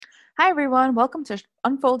Hi, everyone. Welcome to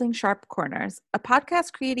Unfolding Sharp Corners, a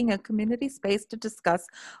podcast creating a community space to discuss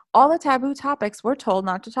all the taboo topics we're told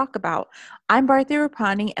not to talk about. I'm Bharti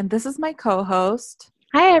Rupani, and this is my co host.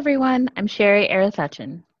 Hi, everyone. I'm Sherry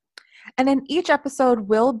Arathatchan. And in each episode,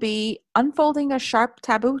 we'll be unfolding a sharp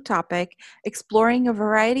taboo topic, exploring a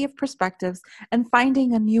variety of perspectives, and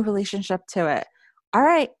finding a new relationship to it. All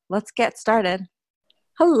right, let's get started.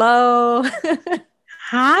 Hello.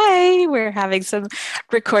 Hi, we're having some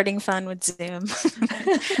recording fun with Zoom.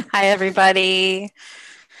 Hi, everybody.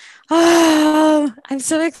 Oh, I'm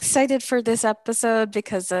so excited for this episode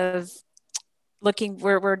because of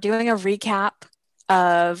we're doing a recap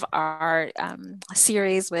of our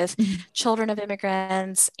series with children of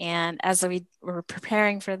immigrants. And as we were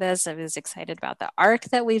preparing for this, I was excited about the arc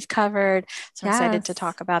that we've covered. So I'm excited to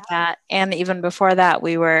talk about that. And even before that,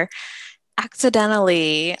 we were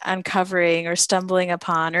accidentally uncovering or stumbling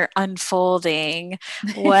upon or unfolding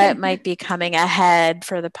what might be coming ahead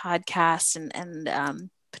for the podcast and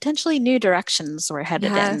potentially new directions we're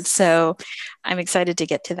headed in. So I'm excited to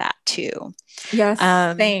get to that too. Yes,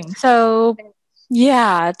 same. So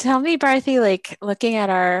yeah, tell me, Bharti, like looking at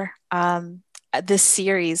our this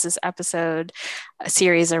episode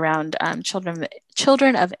series around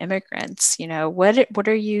children of immigrants, what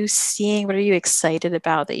are you seeing? What are you excited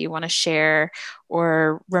about that you want to share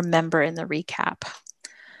or remember in the recap?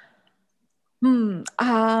 I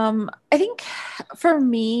think for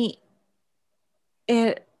me,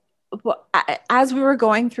 as we were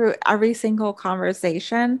going through every single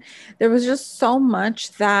conversation, there was just so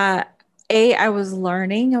much that I was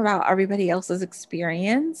learning about everybody else's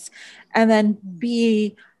experience, and then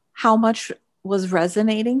B, how much was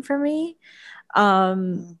resonating for me.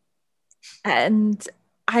 And I'm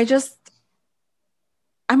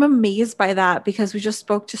amazed by that because we just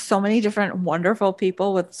spoke to so many different wonderful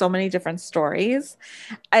people with so many different stories.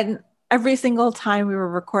 And every single time we were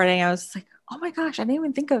recording, I was like, oh my gosh, I didn't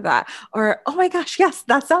even think of that. Or, oh my gosh, yes,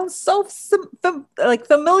 that sounds so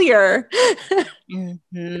familiar.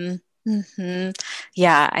 Mm-hmm. Mm-hmm.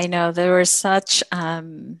 Yeah, I know there were such, I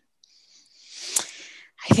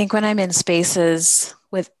think when I'm in spaces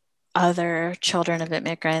with other children of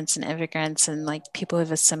immigrants and like people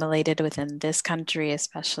who've assimilated within this country,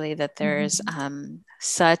 especially, that there's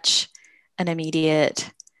such an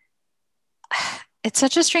immediate, it's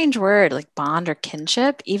such a strange word, like bond or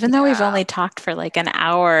kinship, even though we've only talked for like an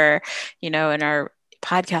hour, in our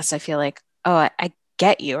podcast. I feel like, oh, I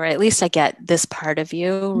get you, or at least I get this part of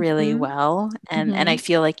you really well. And I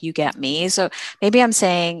feel like you get me. So maybe I'm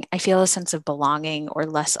saying I feel a sense of belonging or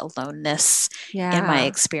less aloneness in my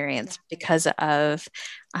experience because of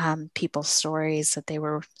people's stories that they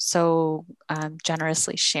were so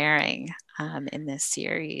generously sharing in this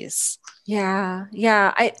series. Yeah.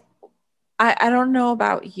 I don't know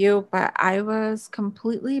about you, but I was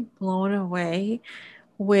completely blown away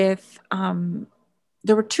with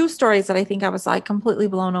there were two stories that I think I was like completely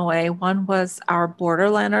blown away. One was our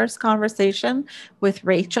Borderlanders conversation with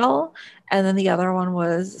Rachel, and then the other one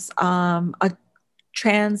was a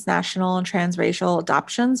transnational and transracial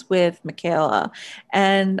adoptions with Michaela.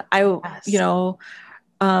 And the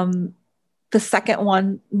second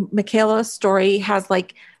one, Michaela's story has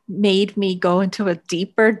like made me go into a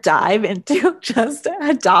deeper dive into just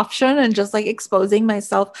adoption and just like exposing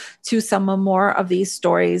myself to some more of these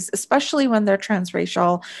stories, especially when they're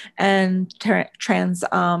transracial and trans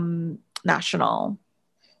national.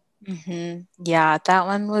 Yeah, that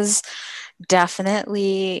one was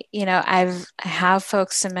definitely, I have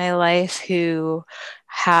folks in my life who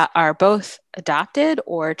are both adopted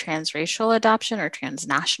or transracial adoption or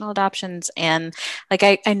transnational adoptions. And like,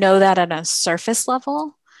 I know that at a surface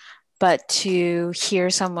level, but to hear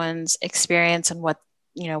someone's experience and what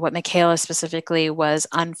Michaela specifically was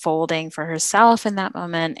unfolding for herself in that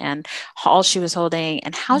moment, and all she was holding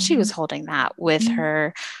and how she was holding that with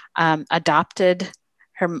her adopted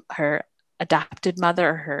her adopted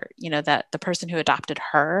mother, that the person who adopted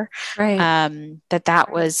her, right.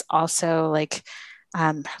 That was also like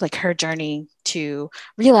her journey to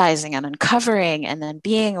realizing and uncovering and then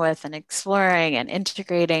being with and exploring and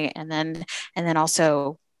integrating and then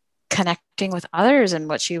also connecting with others and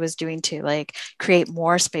what she was doing to like create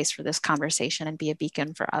more space for this conversation and be a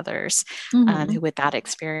beacon for others who with that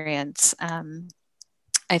experience.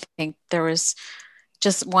 I think there was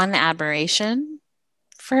just one admiration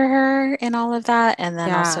for her in all of that, and then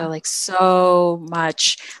also like so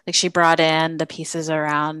much, like she brought in the pieces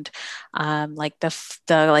around like the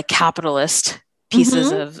like capitalist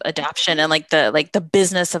pieces of adoption and like the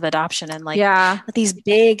business of adoption and like these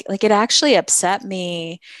big, like it actually upset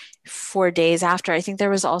me for days after. I think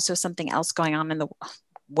there was also something else going on in the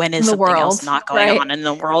when In is the something else world, not going right? on in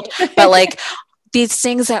the world? But like these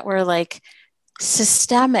things that were like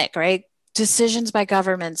systemic, right? Decisions by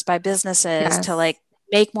governments, by businesses to Yes. like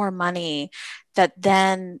make more money that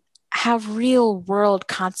then have real world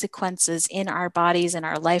consequences in our bodies, in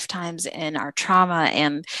our lifetimes, in our trauma,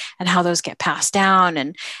 and how those get passed down,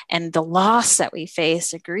 and the loss that we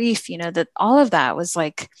face, the grief, that all of that was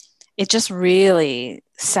like, it just really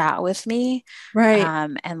sat with me, Right.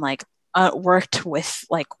 and like worked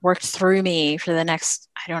through me for the next,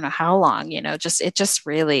 I don't know how long, just it just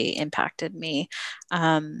really impacted me,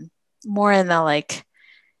 more in the like,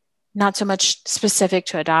 not so much specific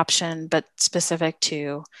to adoption, but specific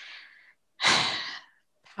to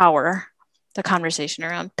power, the conversation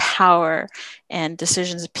around power and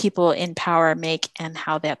decisions people in power make and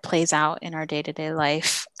how that plays out in our day-to-day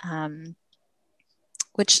life,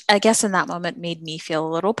 which I guess in that moment made me feel a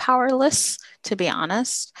little powerless, to be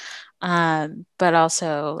honest. But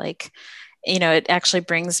also like, it actually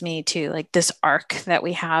brings me to like this arc that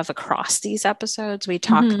we have across these episodes. We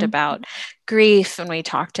talked Mm-hmm. about grief, and we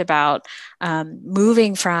talked about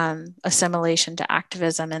moving from assimilation to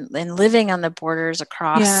activism, and living on the borders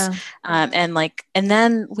across, Yeah. and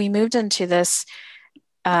then we moved into this,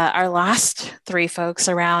 our last three folks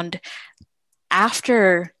around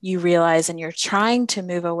after you realize and you're trying to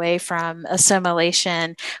move away from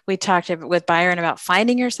assimilation. We talked with Byron about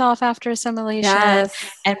finding yourself after assimilation, Yes.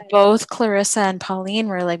 and both Clarissa and Pauline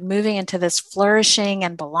were like moving into this flourishing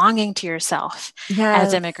and belonging to yourself as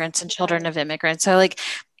Yes. immigrants and children of immigrants. So like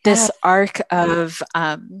this Yes. arc of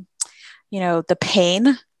the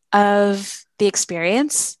pain of the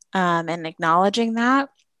experience, and acknowledging that,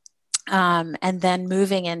 and then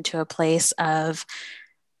moving into a place of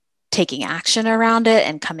taking action around it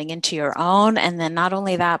and coming into your own. And then not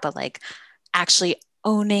only that, but like actually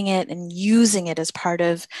owning it and using it as part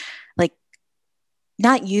of, like,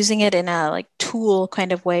 not using it in a like tool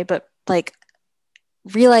kind of way, but like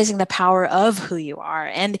realizing the power of who you are.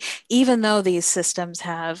 And even though these systems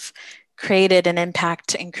have created an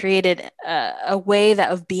impact and created a way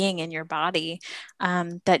that of being in your body,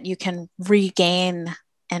 that you can regain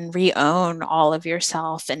and re-own all of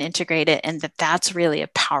yourself and integrate it, and that's really a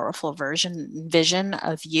powerful vision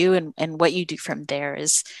of you, and what you do from there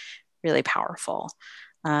is really powerful.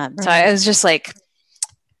 So I Right. was just like,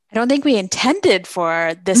 I don't think we intended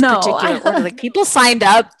for this No, particular order. Like people signed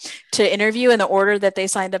up to interview in the order that they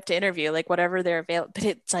signed up to interview, like whatever they're available. But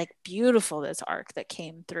it's like beautiful, this arc that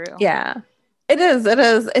came through. yeah. It is. It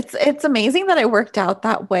is. It's amazing that it worked out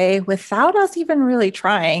that way without us even really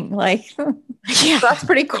trying. Like Yeah. that's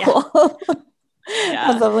pretty Yeah. cool. That's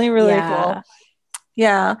Yeah. definitely really Yeah. cool.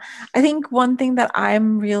 Yeah. I think one thing that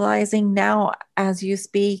I'm realizing now as you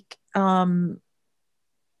speak, and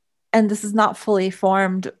this is not fully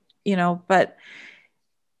formed, but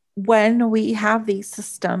when we have these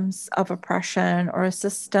systems of oppression or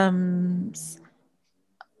systems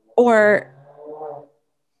or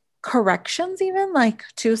corrections, even like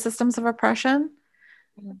two systems of oppression,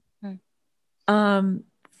 Mhm. um,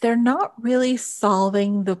 they're not really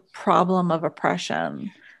solving the problem of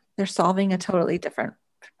oppression. They're solving a totally different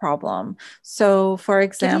problem. So, for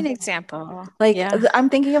Give me an example, example. like Yeah. I'm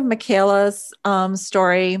thinking of Michaela's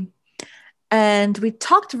story, and we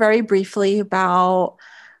talked very briefly about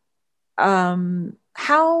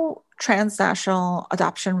how transnational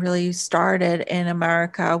adoption really started in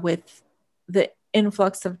America with the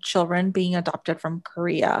influx of children being adopted from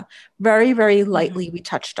Korea. Very, very lightly, Mm-hmm. we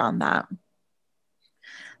touched on that.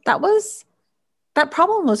 That was that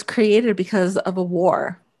problem was created because of a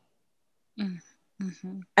war, Mm-hmm.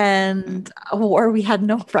 Mm-hmm. and a war we had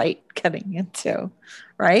no right getting into,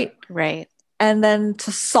 right? Right. And then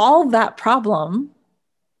to solve that problem,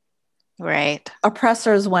 Right.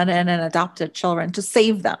 oppressors went in and adopted children to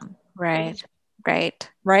save them, Right. Right.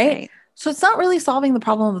 right? Right. So it's not really solving the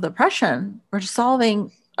problem of the oppression. We're just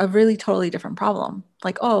solving a really totally different problem.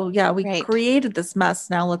 Like, oh yeah, we Right. created this mess.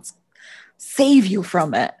 Now let's save you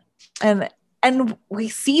from it. And we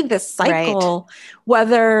see this Right. cycle,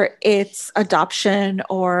 whether it's adoption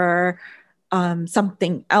or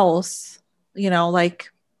something else.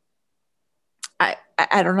 Like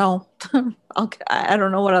I don't know. I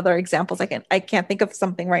don't know what other examples I can't think of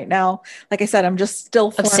something right now. Like I said, I'm just still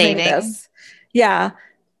Of forming saving. this. Yeah,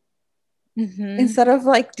 Mm-hmm. instead of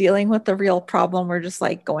like dealing with the real problem, we're just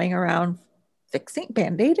like going around fixing,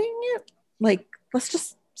 band-aiding it. Like, let's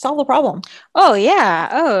just solve the problem. Oh yeah.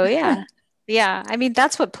 Oh yeah. Yeah. I mean,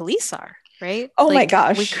 that's what police are, right? Oh my Like we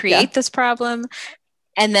gosh. Yeah. create this problem,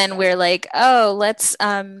 and then we're like, oh, let's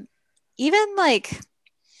even like,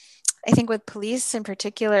 I think with police in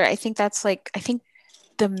particular, I think that's like, I think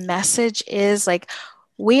the message is like,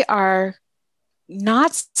 we are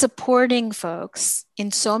not supporting folks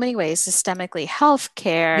in so many ways systemically,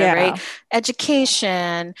 healthcare, right, Yeah.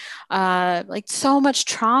 education, like so much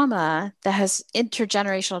trauma that has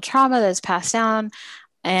intergenerational trauma that is passed down,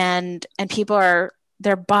 and people are,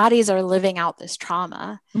 their bodies are living out this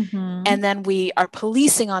trauma, Mm-hmm. and then we are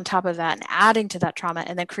policing on top of that and adding to that trauma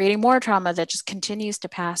and then creating more trauma that just continues to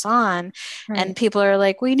pass on. And Right. people are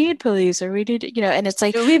like, we need police, or we need, and it's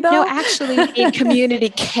like, Do we no, though? actually we need community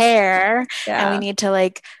care, and we Yeah. need to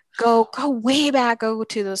like go way back, go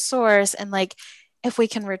to the source, and like if we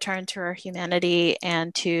can return to our humanity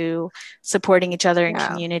and to supporting each other in Yeah.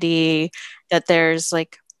 community, that there's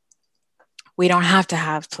like, we don't have to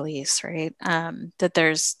have police, right? That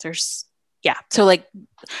there's yeah, so like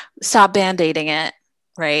stop band-aiding it,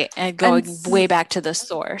 right, and And going way back to the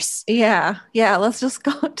source. yeah, yeah, let's just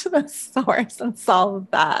go to the source and solve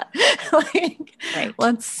that. Like, Right,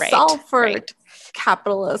 let's right, solve for right.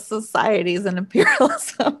 capitalist societies and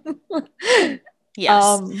imperialism.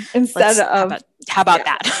 Yes, Instead let's, how of, about, how about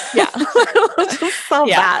yeah, that? yeah, let's just solve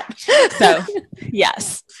Yeah, that. so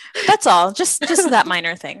yes, that's all, just that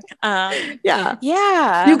minor thing. Yeah, you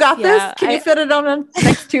Yeah, got this. yeah, Can you fit it on a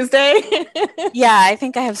next Tuesday? yeah, I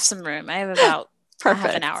think I have some room. I have about a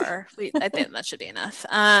half an Perfect. hour. I think that should be enough.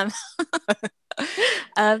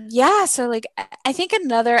 Yeah, so like I think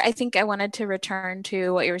I think I wanted to return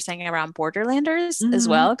to what you were saying around Borderlanders as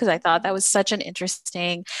Hmm. well, because I thought that was such an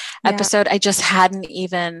interesting Yeah, episode. I just hadn't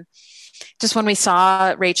even, just when we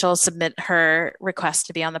saw Rachel submit her request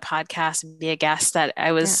to be on the podcast and be a guest, that I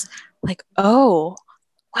yeah, was like, oh,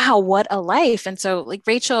 wow, what a life. And so like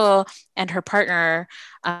Rachel and her partner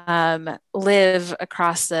live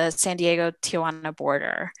across the San Diego Tijuana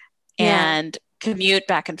border yeah. and commute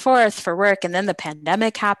back and forth for work. And then the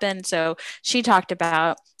pandemic happened. So she talked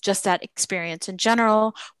about just that experience in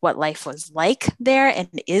general, what life was like there and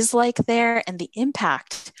is like there, and the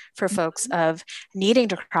impact for folks of needing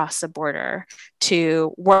to cross the border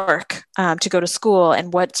to work, to go to school,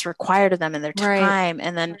 and what's required of them in their Right. time.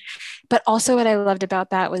 And then, but also what I loved about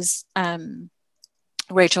that was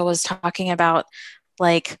Rachel was talking about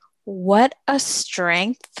like what a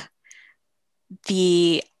strength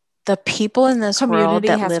the the people in this world Community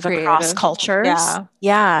that has live across created. cultures. Yeah.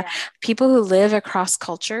 Yeah. People who live across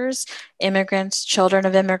cultures, immigrants, children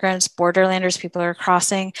of immigrants, borderlanders, people who are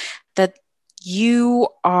crossing, that you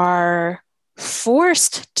are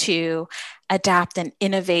forced to adapt and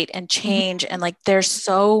innovate and change. Mhm. And like there's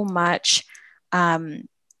so much um,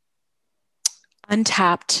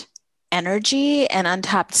 untapped energy and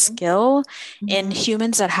untapped skill in Mhm.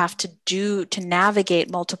 humans that have to do to navigate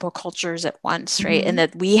multiple cultures at once, right? And Mhm.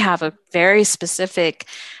 that we have a very specific,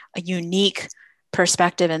 a unique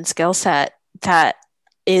perspective and skill set that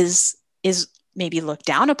is maybe looked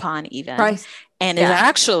down upon even, Right. and is Yeah.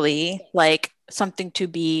 actually like something to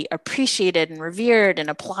be appreciated and revered and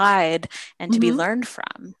applied and to be Mhm. learned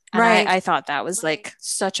from. And Right. I thought that was like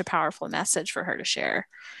such a powerful message for her to share.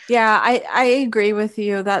 Yeah, I agree with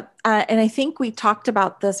you that, and I think we talked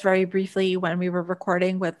about this very briefly when we were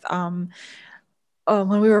recording with when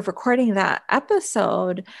we were recording that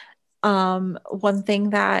episode. One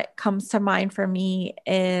thing that comes to mind for me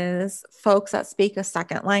is folks that speak a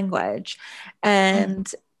second language. Mm.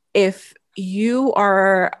 And if you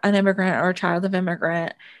are an immigrant or a child of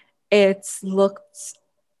immigrant, it's looked,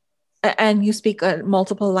 and you speak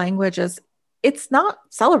multiple languages, it's not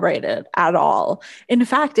celebrated at all. In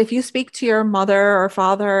fact, if you speak to your mother or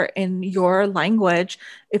father in your language,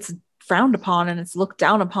 it's frowned upon and it's looked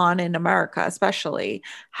down upon in America, especially. Wait.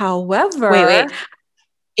 However,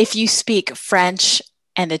 If you speak French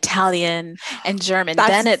and Italian and German,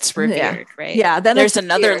 then that's, it's yeah, revered, right? yeah, then it's There's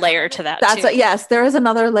another weird. layer to that That's too. yes, there is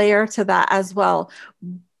another layer to that as well.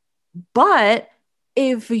 But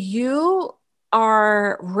if you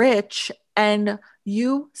are rich and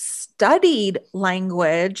you studied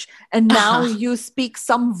language and now Uh-huh. you speak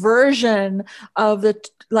some version of the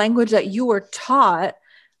language that you were taught,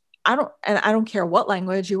 I don't care what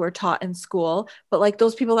language you were taught in school, but like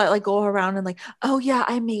those people that like go around and like, oh yeah,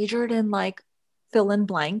 I majored in like fill in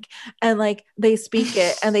blank, and like they speak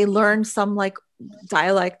it and they learn some like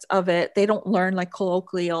dialect of it. They don't learn like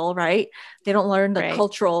colloquial, right? They don't learn the Right.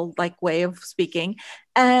 cultural like way of speaking.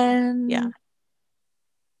 Yeah.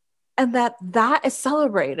 And that is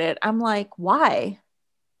celebrated. I'm like, why?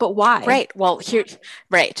 But why? Right. Well, here,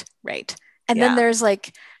 right, right. And then Yeah. there's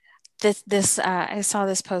like this I saw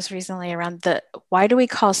this post recently around the, why do we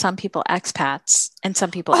call some people expats and some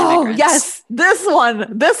people Oh, immigrants? yes. This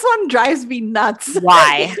one drives me nuts.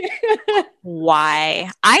 Why? Why?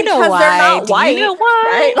 I know Because they're why. not Do you white, know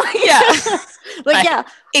why? right? Yeah. Like Right. yeah,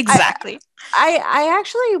 I Exactly. I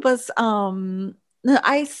actually was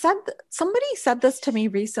I said somebody said this to me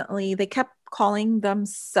recently. They kept calling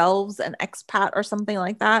themselves an expat or something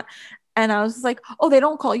like that. And I was just like, "Oh, they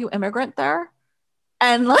don't call you immigrant there?"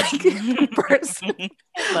 And like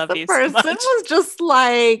I love the you so person much. was just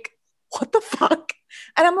like, "What the fuck?"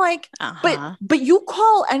 And I'm like, "But Uh-huh. you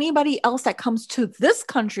call anybody else that comes to this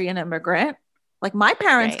country an immigrant. Like my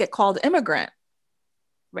parents Right. get called immigrant,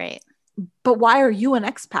 Right. but why are you an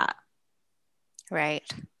expat?" Right.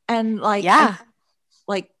 And Yeah.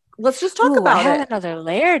 like let's just talk Ooh, I about have it. another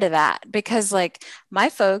layer to that because like my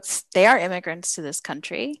folks, they are immigrants to this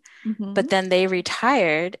country, but Hmm. then they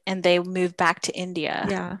retired and they moved back to India.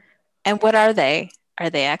 Yeah. And what are they? Are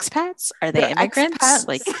they expats? Are they They're immigrants? expats.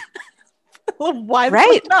 Like, Why the fuck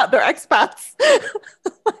right, not? They're expats.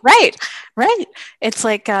 right, right. It's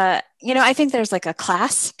like I think there's like a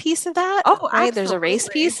class piece of that, Oh, right? There's a race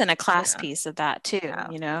absolutely. piece and a class Yeah. piece of that too,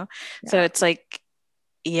 Yeah. So Yeah. it's like,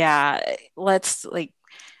 yeah, let's like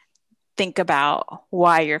think about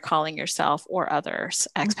why you're calling yourself or others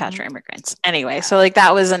expats Hmm. or immigrants. Anyway, Yeah. so like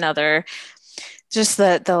that was another just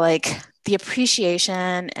the like the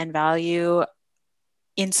appreciation and value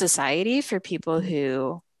in society for people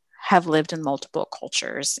who have lived in multiple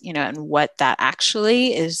cultures, and what that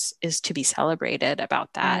actually is to be celebrated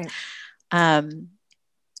about that. Right. Um,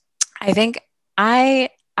 I think I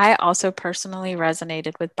also personally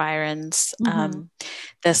resonated with Byron's Hmm.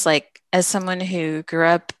 this like as someone who grew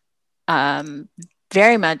up um,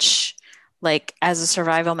 very much like as a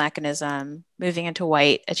survival mechanism, moving into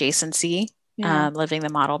white adjacency, Yeah. living the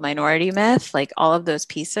model minority myth, like all of those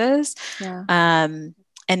pieces, Yeah. um,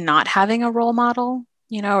 and not having a role model,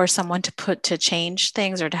 or someone to put to change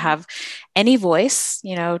things or to have any voice,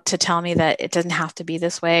 to tell me that it doesn't have to be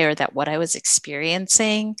this way or that what I was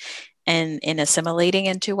experiencing and in assimilating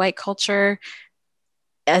into white culture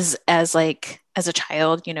as like as a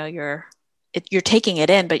child, you're taking it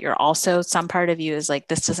in, but you're also some part of you is like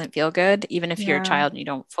this doesn't feel good, even if you're a Yeah. child and you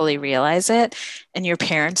don't fully realize it, and your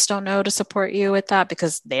parents don't know to support you with that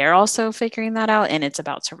because they're also figuring that out, and it's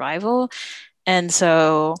about survival. And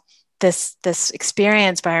so this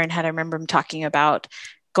experience Byron had, I remember him talking about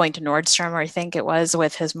going to Nordstrom, or I think it was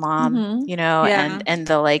with his mom, Hmm. and Yeah.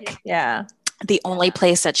 the like Yeah. the only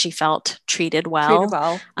place that she felt treated Treated well,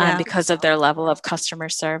 well. Yeah. because of their level of customer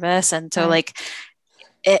service. And so Right. like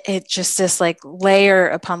it just this like layer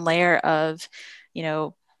upon layer of, you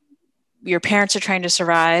know, your parents are trying to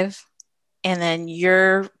survive and then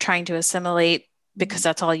you're trying to assimilate because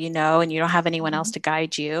that's all you know and you don't have anyone else Hmm. to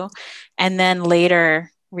guide you. And then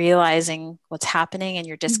later realizing what's happening and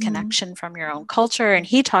your Hmm. disconnection from your own culture. And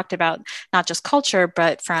he talked about not just culture,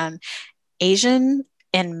 but from Asian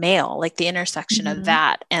and male, like the intersection of Hmm.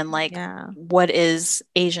 that and like Yeah. what is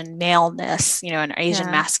Asian maleness, and Asian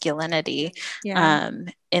Yeah. masculinity Yeah.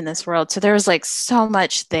 in this world. So there was like so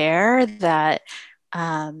much there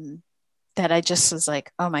um, that I just was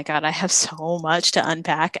like, oh my God, I have so much to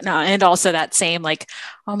unpack. And also that same like,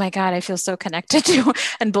 oh my God, I feel so connected to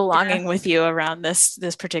and Yeah. belonging with you around this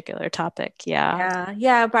particular topic. Yeah. Yeah.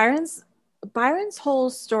 Yeah. Byron's whole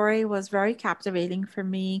story was very captivating for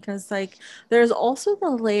me because like there's also the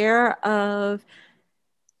layer of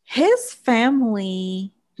his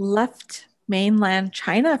family left mainland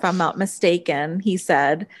China, if I'm not mistaken, he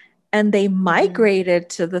said, and they Mm-hmm. migrated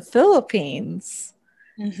to the Philippines.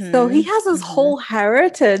 So he Mm-hmm. has his Mm-hmm. whole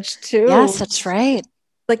heritage Yes, too. that's right.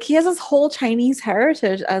 Like he has his whole Chinese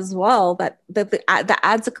heritage as well that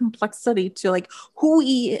adds a complexity to like who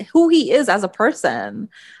he is as a person.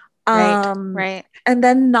 Right. Um, Right. and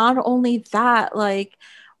then not only that, like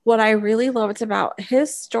what I really loved about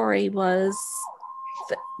his story was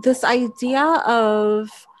this idea of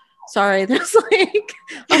sorry, there's like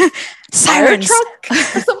a fire Sirens. truck or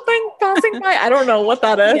something passing by. I don't know what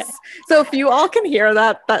that Yeah. is. So if you all can hear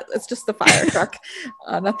that, it's just the fire truck.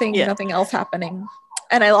 Nothing, Yeah. nothing else happening.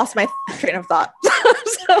 And I lost my train of thought.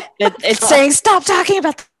 So, It's saying, stop talking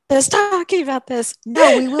about this, talking about this.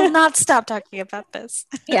 No, we will not stop talking about this.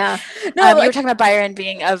 yeah, no, You were like talking about Byron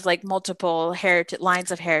being of like multiple heritage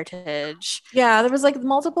lines of heritage. yeah, there was like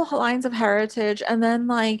multiple lines of heritage, and then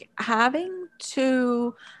like having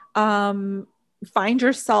to um find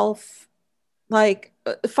yourself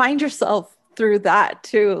find yourself through that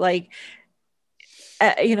too like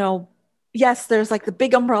you know, yes, there's like the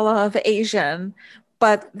big umbrella of Asian,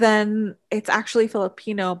 but then it's actually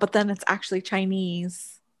Filipino, but then it's actually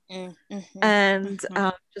Chinese. Mm-hmm, And mm-hmm,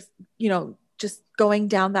 just, just going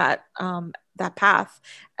down that path.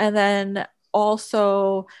 And then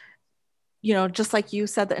also, just like you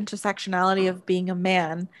said, the intersectionality of being a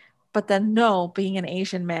man. but then no, being an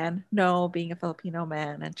Asian man, no, being a Filipino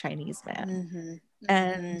man and Chinese man. Mm-hmm.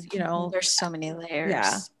 And, Mm-hmm. you know, There's so many yeah,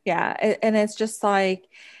 layers. yeah. And it's just like,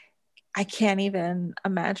 I can't even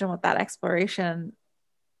imagine what that exploration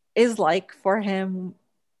is like for him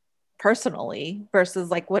personally versus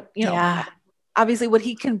like what, you know, Yeah. obviously what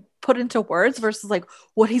he can put into words versus like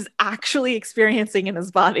what he's actually experiencing in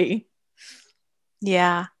his body.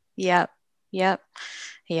 Yeah. Yep. Yep.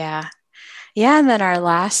 Yeah. Yeah. And then our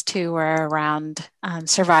last two were around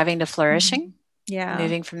surviving to flourishing. Mhm. Yeah.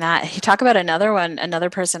 Moving from that, you talk about another one, another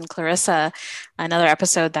person, Clarissa, another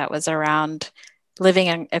episode that was around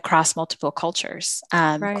living across multiple cultures.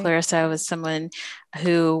 Right. Clarissa was someone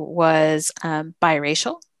who was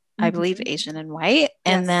biracial, I believe, Mhm. Asian and white,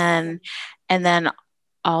 Yes. and then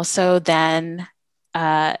also then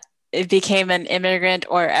uh, it became an immigrant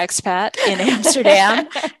or expat in Amsterdam,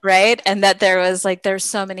 right? And that there was like there's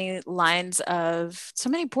so many lines of so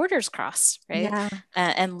many borders crossed, right? Yeah.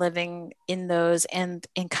 And living in those and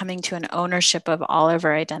coming to an ownership of all of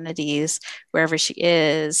her identities wherever she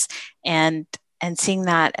is, and seeing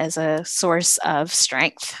that as a source of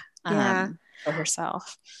strength Yeah. for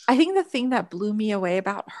herself. I think the thing that blew me away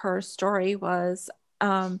about her story was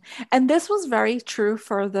um and this was very true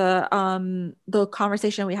for the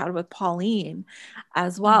conversation we had with Pauline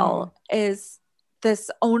as Mm-hmm. well, is this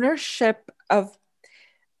ownership of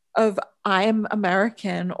I am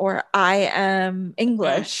American or I am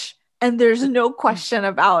English. And there's no question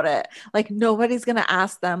about it. Like nobody's gonna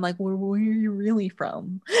ask them like where are you really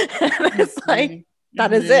from? And it's Mm-hmm. like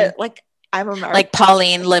that is Mm-hmm. it. Like I'm Like American.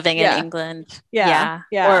 Pauline living in Yeah. England. Yeah. Yeah.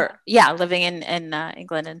 Yeah. Or, yeah, living in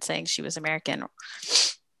England and saying she was American.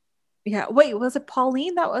 Yeah. Wait, was it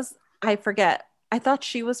Pauline that was I forget. I thought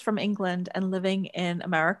she was from England and living in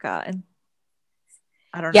America and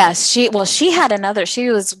I don't know. Yes, she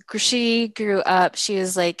grew up, she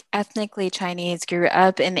was like ethnically Chinese, grew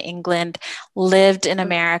up in England, lived in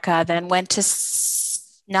America, then went to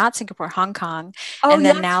not Singapore, Hong Kong, Oh, and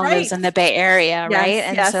yeah, then that's now lives right. in the Bay Area, right? Yes,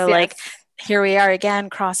 And yes, so like yes. here we are again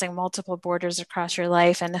crossing multiple borders across your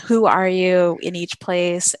life, and who are you in each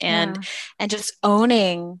place, Yeah. and just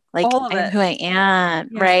owning like All of I'm it. who I am,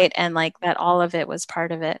 Yeah. right? And like that all of it was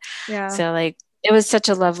part of it. Yeah. So like it was such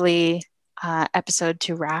a lovely episode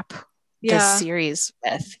to wrap this Yeah. series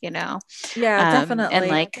with, Yeah, and definitely.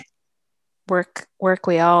 like work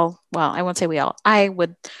we all, well, I won't say we all, I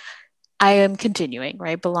am continuing,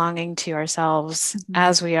 right, belonging to ourselves Mhm.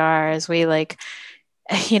 as we are, as we like,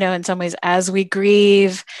 in some ways, as we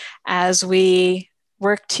grieve, as we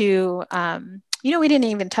work to, we didn't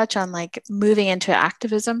even touch on like moving into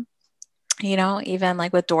activism, even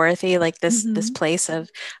like with Dorothy, like this Mhm. place of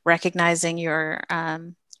recognizing your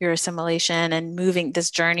assimilation and moving this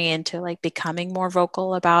journey into like becoming more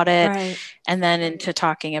vocal about it, Right. and then into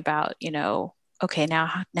talking about, okay,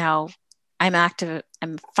 now I'm active,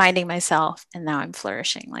 I'm finding myself, and now I'm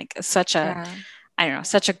flourishing. Like such a, Yeah. I don't know,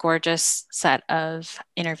 such a gorgeous set of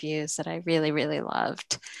interviews that I really, really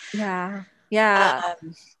loved. Yeah. Yeah.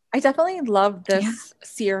 Um, I definitely love yeah. this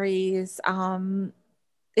series. And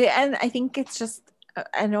I think it's just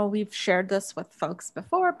I know we've shared this with folks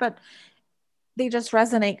before, but they just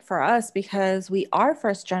resonate for us because we are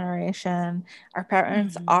first generation. Our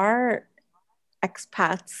parents Mm-hmm. are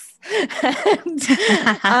expats.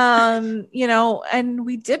 And and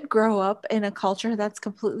we did grow up in a culture that's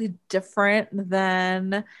completely different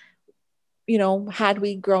than, had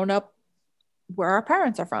we grown up where our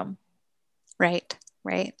parents are from. Right,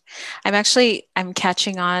 right. I'm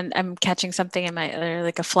catching something in my,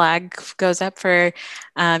 like a flag goes up for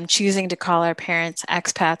choosing to call our parents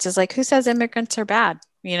expats. Is like, who says immigrants are bad?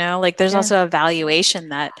 Like there's Yeah. also a valuation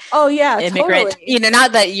that Oh yeah, immigrant, totally.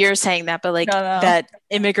 not that you're saying that, but like No, no. that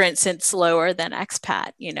immigrant sits lower than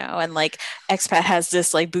expat, and like expat has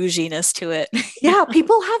this like bouginess to it. Yeah,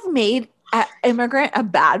 people have made immigrant a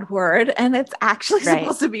bad word and it's actually Right,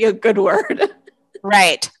 supposed to be a good word.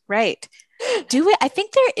 right, right. Do it. I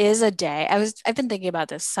think there is a day. I've been thinking about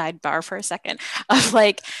this sidebar for a second of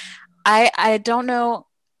like, I don't know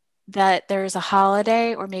that there's a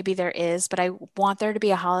holiday, or maybe there is, but I want there to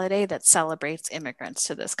be a holiday that celebrates immigrants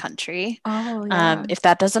to this country. Oh yeah. If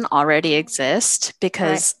that doesn't already exist, Right.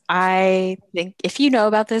 because I think if you know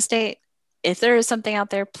about this date, if there is something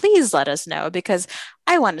out there, please let us know, because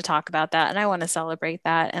I want to talk about that and I want to celebrate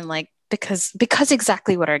that. And like, because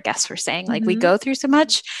exactly what our guests were saying, like we Hmm. go through so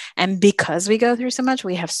much, and because we go through so much,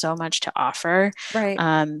 we have so much to offer, Right.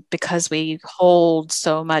 because we hold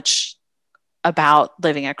so much about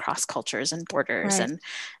living across cultures and borders, Right.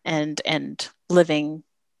 and living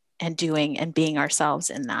and doing and being ourselves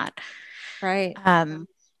in that. Right. Um,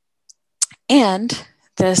 and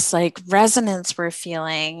this like resonance we're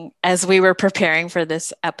feeling as we were preparing for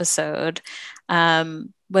this episode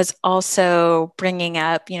was also bringing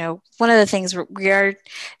up, one of the things we are,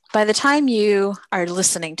 by the time you are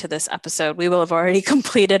listening to this episode, we will have already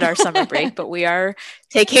completed our summer break, but we are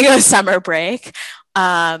taking a summer break.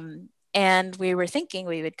 And we were thinking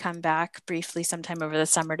we would come back briefly sometime over the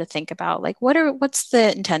summer to think about like what's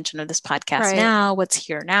the intention of this podcast Right. now, what's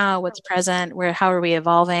here now, what's present, how are we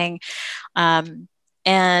evolving,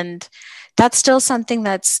 and that's still something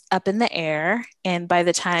that's up in the air. And by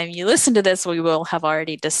the time you listen to this, we will have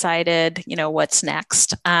already decided, what's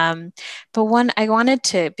next. But one I wanted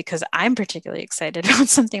to, because I'm particularly excited about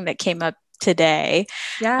something that came up today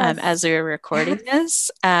Yes. as we were recording this.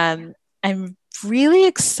 I'm really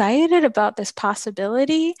excited about this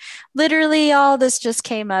possibility. Literally, all this just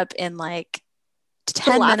came up in like The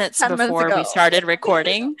 10 last minutes 10 minutes before we ago. started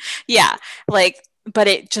recording. Yeah. Like, but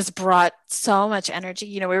it just brought so much energy.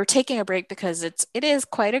 We were taking a break because it is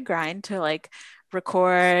quite a grind to like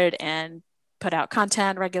record and put out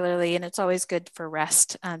content regularly. And it's always good for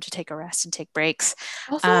rest, to take a rest and take breaks.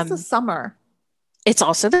 Also, it's the Um, summer. it's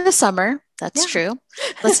also the summer. That's Yeah. true.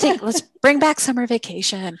 Let's bring back summer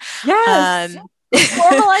vacation. Yes. Um, Let's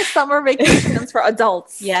normalize summer vacations for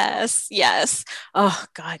adults. yes, yes. Oh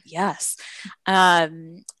God, yes.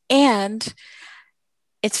 And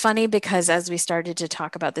it's funny because as we started to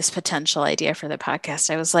talk about this potential idea for the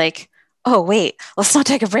podcast, I was like, oh wait, let's not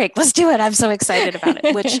take a break. Let's do it. I'm so excited about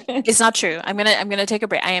it, which is not true. I'm gonna take a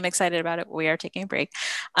break. I am excited about it. We are taking a break.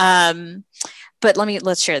 But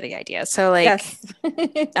let's share the idea. So like Yes.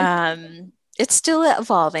 it's still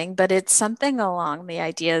evolving, but it's something along the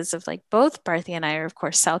ideas of like both Barthy and I are of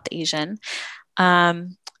course South Asian.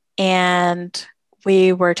 And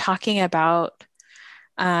we were talking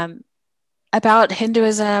um, about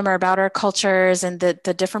Hinduism or about our cultures and the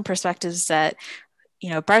different perspectives that,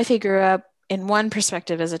 Bharti grew up in one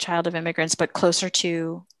perspective as a child of immigrants, but closer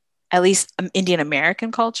to at least Indian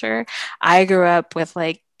American culture. I grew up with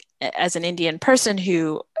like, as an Indian person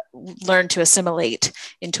who learned to assimilate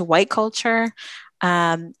into white culture.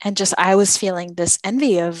 And just, I was feeling this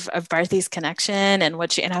envy of Bharti's connection and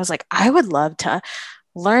and I was like, I would love to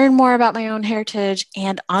learn more about my own heritage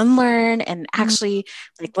and unlearn and Mm, actually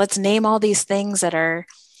like let's name all these things that are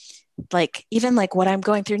like even like what I'm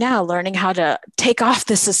going through now, learning how to take off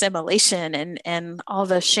this assimilation and all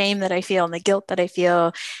the shame that I feel and the guilt that I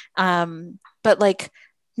feel, but like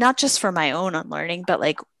not just for my own unlearning, but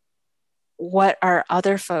like what are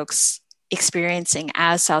other folks experiencing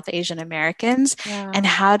as South Asian Americans, and yeah.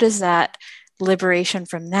 how does that liberation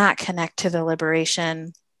from that connect to the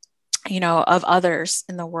liberation, of others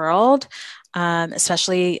in the world,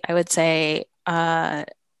 especially I would say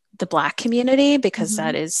the Black community, because Mm-hmm.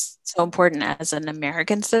 that is so important as an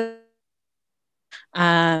American citizen.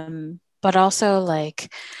 But also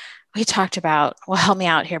like we talked about, well, help me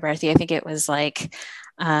out here, Berthy. I think it was like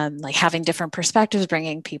having different perspectives,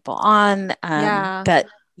 bringing people on, Yeah. that,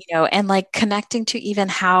 and like connecting to even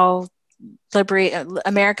how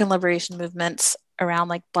American liberation movements around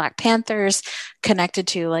like Black Panthers connected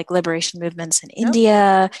to like liberation movements in Yep.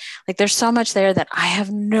 India. Like there's so much there that I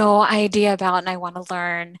have no idea about and I want to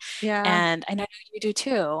learn. Yeah. And I know you do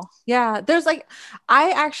too. Yeah. There's like,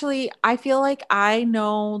 I feel like I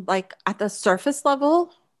know like at the surface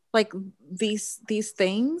level, like these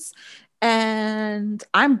things. And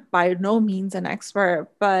I'm by no means an expert,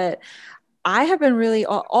 but I have been really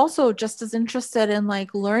also just as interested in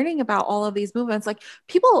like learning about all of these movements. Like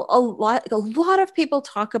a lot of people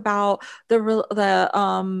talk about the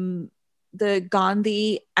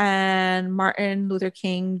Gandhi and Martin Luther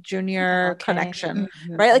King Jr. Okay. connection, right?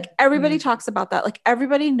 Mm-hmm. Like everybody Mm-hmm. talks about that. Like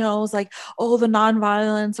everybody knows like, oh, the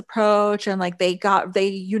nonviolence approach and like they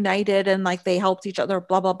united and like they helped each other,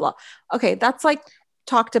 blah blah blah. Okay, that's like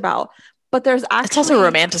talked about. But there's It's also actually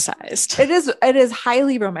romanticized. it is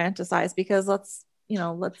highly romanticized because let's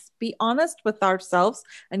be honest with ourselves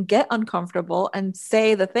and get uncomfortable and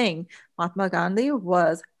say the thing. Mahatma Gandhi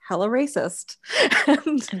was hella racist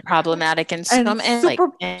and, And problematic in and some and like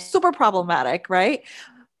super super problematic, right?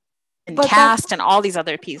 and But that's caste and all these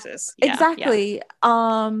other pieces. Yeah, yeah. exactly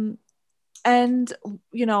and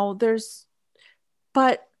there's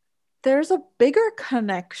but there's a bigger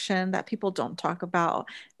connection that people don't talk about,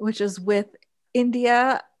 which is with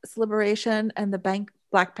India's liberation and the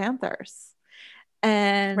Black Panthers.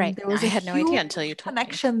 And Right. there I was a had no idea huge until you told me.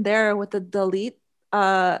 connection there with the Dalit,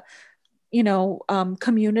 uh,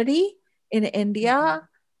 community in Mm-hmm. India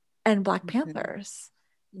and Black Mm-hmm. Panthers.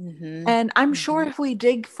 Mm-hmm. And I'm sure Mm-hmm. if we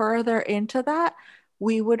dig further into that,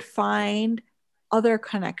 we would find other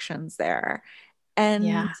connections there. and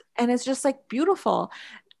Yeah. it's just like beautiful.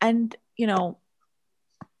 And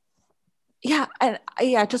yeah, and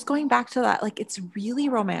yeah, just going back to that, like it's really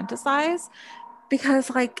romanticized because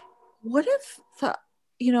like what if the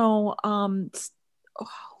you know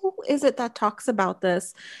who is it that talks about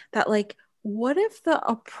this, that like what if the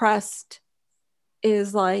oppressed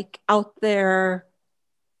is like out there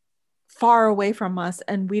far away from us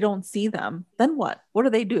and we don't see them? Then what do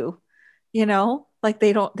they do? Like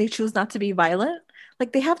they choose not to be violent.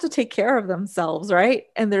 Like they have to take care of themselves, right?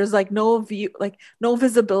 And there's like no view, like no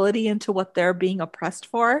visibility into what they're being oppressed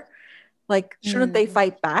for. Like shouldn't they Mm.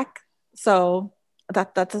 fight back? So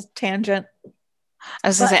that's a tangent. I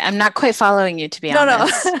was gonna But say, I'm not quite following you, to be no,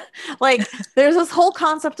 honest. no. Like there's this whole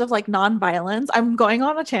concept of like non-violence. I'm going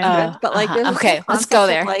on a tangent, but like there's this whole Okay, let's go concept of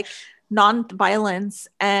there. like non-violence,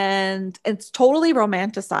 and it's totally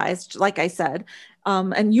romanticized, like I said.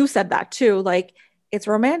 And you said that too. Like it's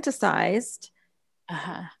romanticized,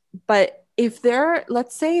 Uh-huh. but if they're,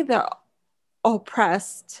 let's say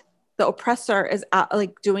oppressed, the oppressor is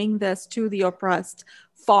like doing this to the oppressed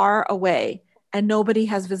far away, and nobody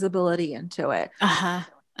has visibility into it. Uh-huh.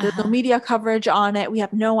 There's no Uh-huh. media coverage on it. We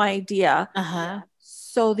have no idea. Uh-huh.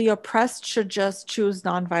 So the oppressed should just choose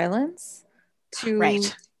nonviolence to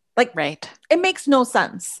Right. like Right. it makes no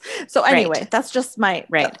sense. So Right. anyway, that's just my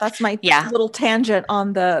Right. that's my Yeah. little tangent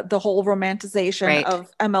on the whole romanticization Right.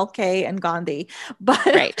 of MLK and Gandhi. But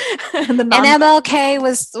Right. and the And non MLK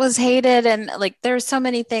was hated, and like there's so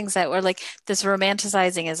many things that were like this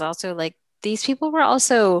romanticizing is also like these people were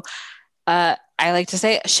also I like to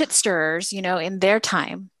say shit stirrers, in their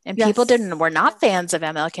time. And people yes. didn't were not fans of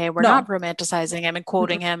MLK. We're not No. romanticizing him and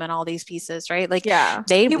quoting Mm-mm. him and all these pieces, right? Like Yeah.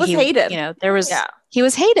 they He was he hated. there was Yeah. he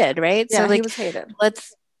was hated, right? So Yeah, he like was hated.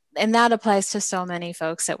 let's and that applies to so many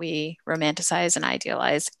folks that we romanticize and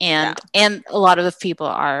idealize, Yeah. and a lot of the people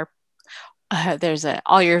are there's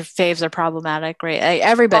all your faves are problematic, right? Like, All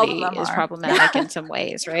of everybody them is are. Yeah. problematic in some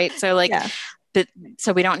ways, right? So like Yeah. but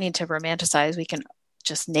so we don't need to romanticize. We can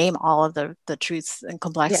just name all of the truths and Yeah.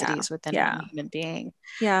 complexities within a Yeah. human being.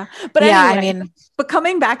 Yeah. But Yeah, I anyway, mean, but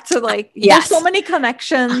coming back to like, there's so yes. many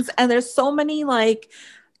connections and there's so many like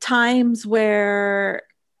times where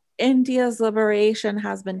India's liberation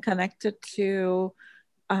has been connected to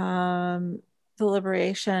the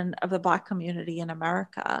liberation of the Black community in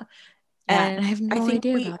America. Yeah, and I And have I no think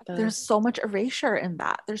idea about there's those. so much erasure in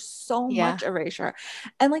that. There's so Yeah. much erasure.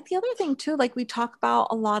 And like the other thing too, like we talk about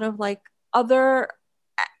a lot of like other,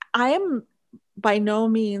 I am by no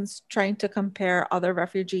means trying to compare other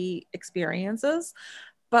refugee experiences,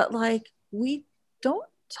 but like we don't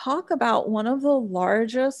talk about one of the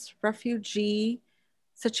largest refugee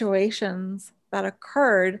situations that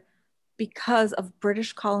occurred because of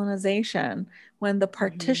British colonization when the Mm-hmm.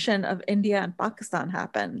 partition of India and Pakistan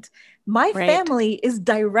happened. My Right. family is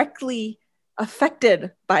directly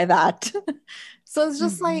affected by that. So it's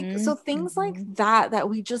just like, Mm-hmm. so things like Mm-hmm. that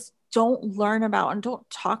we just don't learn about and don't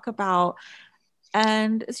talk about.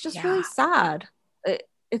 And it's just really Yeah. sad.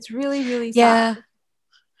 It's really, really sad. Yeah.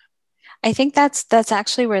 I think that's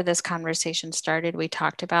actually where this conversation started. We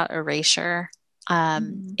talked about erasure.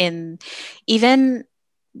 Mhm. In even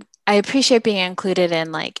I appreciate being included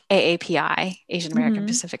in like AAPI, Asian American Mhm.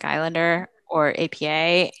 Pacific Islander, or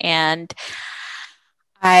APA. And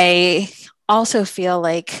I also feel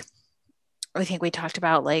like I think we talked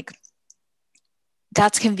about like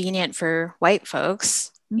that's convenient for white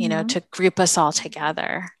folks, Mhm. to group us all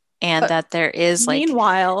together. And But that there is like,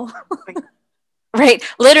 meanwhile, right,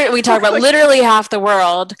 literally, we talk about like, literally half the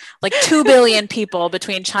world, like 2 billion people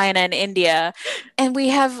between China and India. And we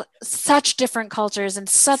have such different cultures and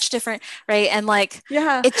such different, right? And like,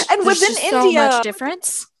 yeah. And there's within just so much India,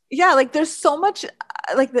 difference. yeah, like there's so much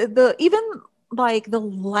like the even like the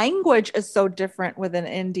language is so different within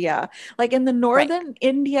India. Like in the Right. northern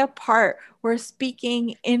India part, we're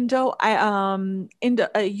speaking Euro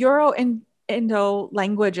and Indo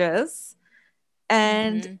languages,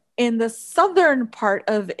 and Mm-hmm. in the southern part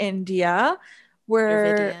of India,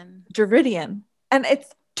 we're Dravidian. Dravidian, and it's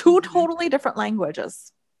two Mm-hmm. totally different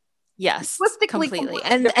languages, Yes, linguistically completely.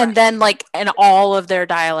 completely And different. then like in all of their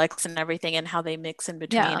dialects and everything and how they mix in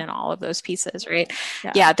between Yeah, and all of those pieces, right?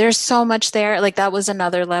 yeah. Yeah, there's so much there. Like that was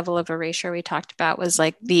another level of erasure we talked about was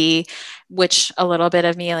like which a little bit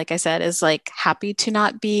of me, like I said, is like happy to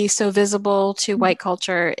not be so visible to white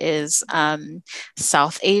culture is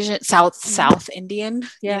South Asian, South Indian,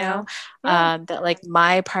 Yeah, yeah. that like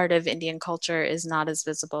my part of Indian culture is not as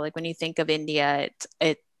visible. Like when you think of India,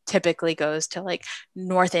 it typically goes to like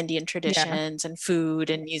North Indian Yeah. traditions and food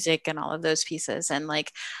and music and all of those pieces, and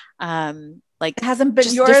It hasn't been,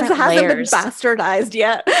 just yours different hasn't been layers. bastardized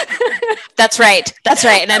yet. That's right. That's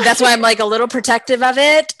right. And that's why I'm like a little protective of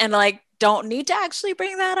it and like don't need to actually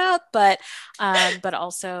bring that up. But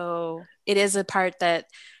also it is a part that,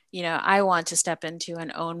 I want to step into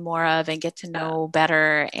and own more of and get to Yeah. know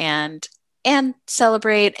better and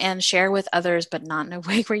celebrate and share with others, but not in a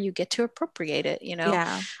way where you get to appropriate it.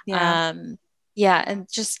 Yeah. Yeah. Um, yeah, and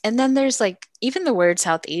then there's like even the word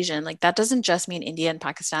South Asian, like that doesn't just mean India and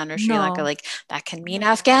Pakistan or Sri Lanka, No. like that can mean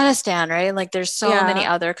Afghanistan, right? Like there's so many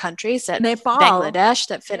Yeah. other countries that Nepal. Bangladesh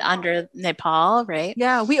that fit under Nepal, right?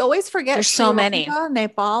 Yeah, we always forget There's Sri so many. Lanka,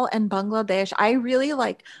 Nepal, and Bangladesh. I really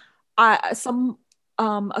like some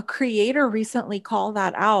a creator recently called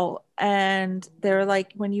that out, and they're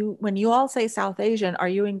like, when you all say South Asian, are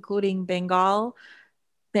you including Bengal,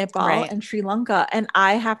 Nepal, Right, and Sri Lanka? And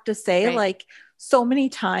I have to say, right. like, so many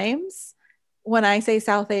times when I say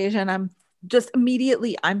South Asian, I'm just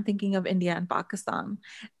immediately I'm thinking of India and Pakistan.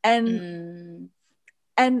 And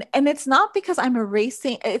Mm, and it's not because I'm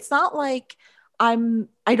erasing, it's not like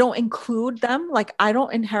I don't include them, like I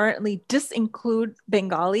don't inherently disinclude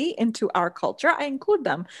Bengali into our culture. I include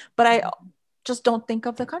them, but I just don't think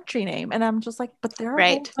of the country name, and I'm just like, but they're a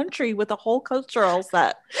whole right, country with a whole cultural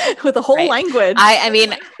set with a whole right. language. I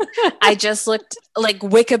mean, I just looked like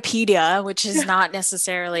Wikipedia, which is not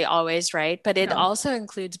necessarily always right, but it No. also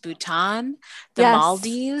includes Bhutan, the Yes.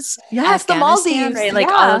 Maldives, Yes, the Afghanistan, Maldives. right? Like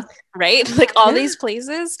all Yeah. of, right? Like all Yeah. these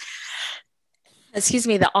places, excuse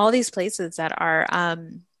me, all these places that are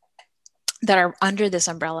under this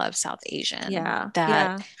umbrella of South Asian Yeah. that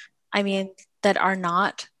Yeah. I mean that are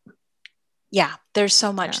not, yeah, there's so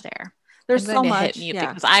Yeah. much there. I'm There's going so to hit much. mute Yeah.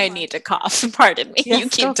 because I need to cough. Pardon me. You Yes, go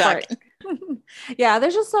keep for it. talking. Yeah,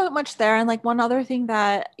 there's just so much there. And like one other thing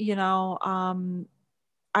that,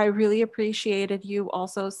 I really appreciated you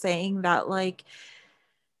also saying that, like,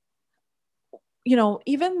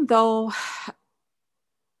 even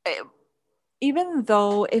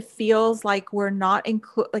though it feels like we're not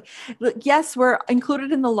like, yes, we're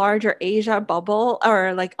included in the larger Asia bubble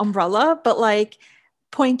or like umbrella, but like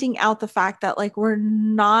pointing out the fact that like we're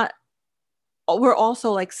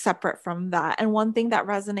also like separate from that. And one thing that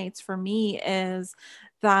resonates for me is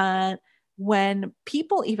that when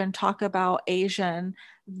people even talk about Asian,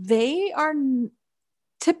 they are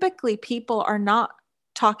typically people are not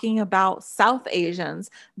talking about South Asians.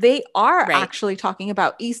 They are Right. actually talking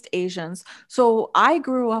about East Asians. So I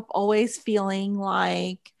grew up always feeling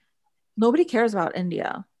like nobody cares about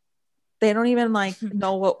India. They don't even like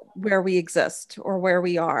know where we exist or where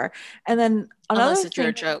we are. And then Unless another it's your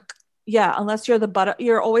thing, joke. yeah, unless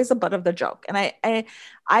you're always the butt of the joke. And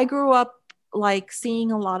I grew up like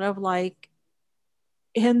seeing a lot of like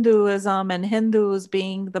Hinduism and Hindus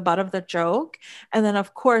being the butt of the joke. And then,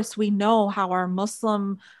 of course, we know how our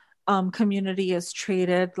Muslim community is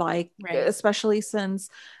treated, like, Right. especially since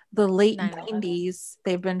the late 9/11. 90s,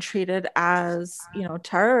 they've been treated as,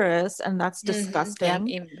 terrorists, and that's Mm-hmm. Yep. disgusting.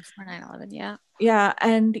 Even before 9/11. Yeah. Yeah,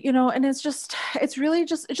 and and it's really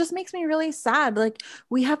just, it just makes me really sad. Like,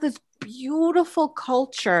 we have this beautiful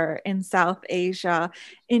culture in South Asia,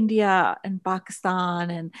 India and Pakistan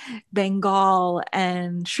and Bengal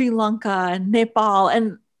and Sri Lanka and Nepal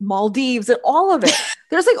and Maldives and all of it.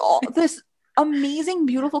 There's like all this amazing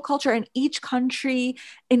beautiful culture, and each country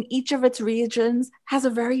in each of its regions has a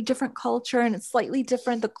very different culture, and it's slightly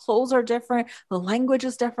different. The clothes are different, the language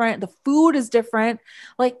is different, the food is different.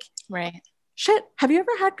 Like, Right. shit, have you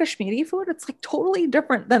ever had Kashmiri food? It's like totally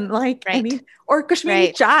different than like Right. any, or Kashmiri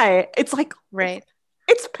Right. chai. It's like Right.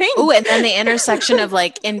 it's Oh, pink. and then the intersection of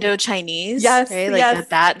like Indo-Chinese, Yes, right? Like yes.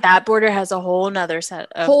 that border has a whole nother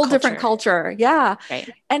set of Whole different culture. culture. Yeah. Right.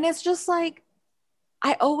 And it's just like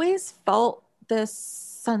I always felt this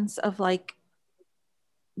sense of like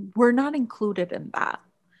we're not included in that.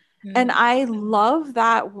 And Mm, I love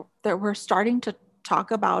that we're starting to talk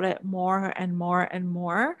about it more and more and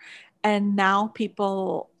more. And now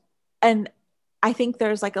people, and I think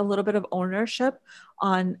there's like a little bit of ownership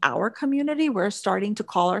on our community. We're starting to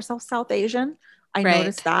call ourselves South Asian. I right.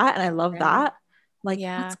 noticed that and I love Right. that. Like,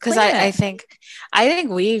 Yeah. let's Because claim I it. think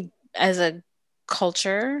we as a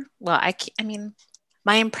culture, well, I mean,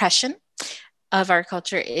 my impression of our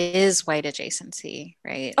culture is white adjacency,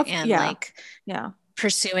 right? And Yeah. like Yeah.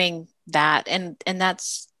 pursuing that, and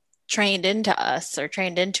that's trained into us or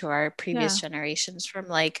trained into our previous Yeah. generations from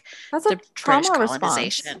like That's a the British trauma response.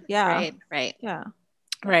 colonization, Yeah. right? Right. Yeah.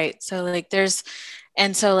 Right. So like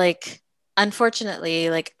like unfortunately,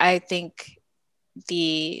 like I think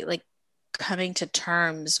the like coming to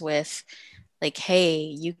terms with like, hey,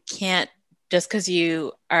 you can't, just because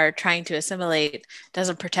you are trying to assimilate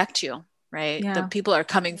doesn't protect you, right? The Yeah. people are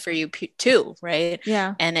coming for you too, right?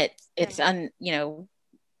 Yeah. And it's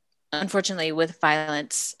unfortunately with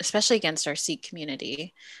violence, especially against our Sikh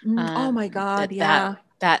community, Oh um, my God. that that Yeah.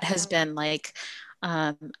 that has been like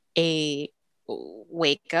um, a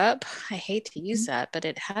wake up. I hate to use Mhm. that, but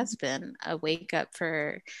it has been a wake up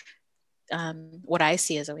for what I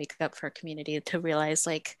see as a wake up for a community to realize,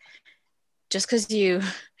 like, just because you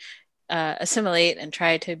assimilate and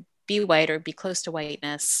try to be white or be close to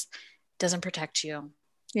whiteness doesn't protect you.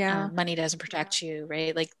 Yeah. Money doesn't protect you,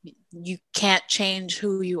 right? Like, you can't change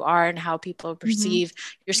who you are and how people Hmm. perceive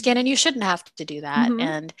your skin, and you shouldn't have to do that. Hmm.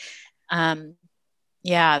 And um,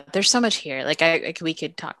 yeah, there's so much here. Like, we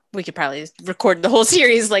could probably record the whole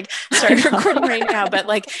series, like I start know. recording right now. But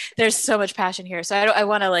like, there's so much passion here. So I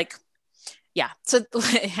want to like, yeah. So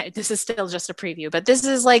this is still just a preview, but this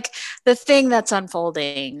is like the thing that's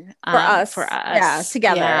unfolding For for us. Yeah. us.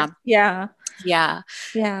 Yeah, Together. Yeah. yeah.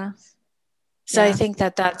 Yeah. So I Yeah. think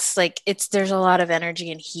that that's like, there's a lot of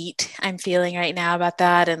energy and heat I'm feeling right now about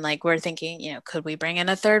that. And like, we're thinking, could we bring in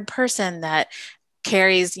a third person that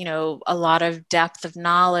carries, a lot of depth of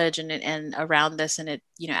knowledge and around this, and it,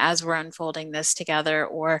 as we're unfolding this together,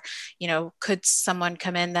 or, could someone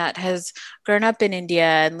come in that has grown up in India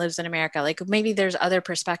and lives in America? Like, maybe there's other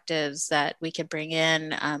perspectives that we could bring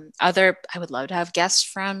in. I would love to have guests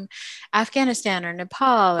from Afghanistan or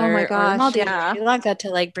Nepal Oh my or the gosh. Maldives or Yeah. Sri Lanka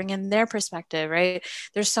to like bring in their perspective, right?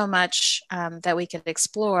 There's so much that we could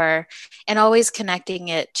explore, and always connecting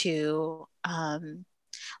it to,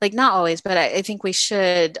 like, not always, but I think we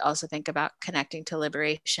should also think about connecting to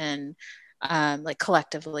liberation, like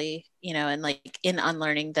collectively, and like in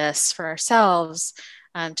unlearning this for ourselves,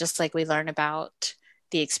 just like we learn about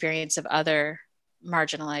the experience of other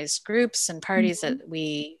marginalized groups and parties Hmm.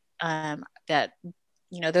 that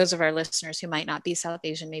that those of our listeners who might not be South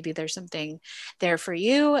Asian, maybe there's something there for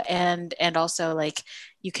you, and also like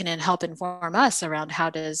you can help inform us around how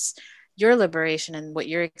does your liberation and what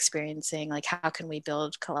you're experiencing, like how can we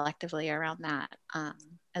build collectively around that,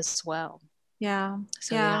 as well. Yeah.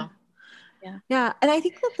 So Yeah. yeah, yeah. Yeah. And I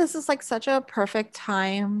think that this is like such a perfect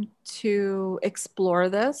time to explore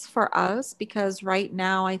this for us because right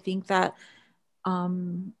now I think that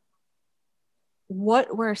um,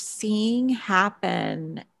 what we're seeing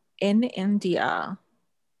happen in India,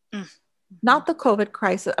 Mm-hmm. not the COVID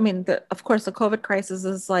crisis. I mean, of course, the COVID crisis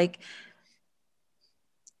is like,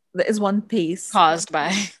 is one piece. Caused by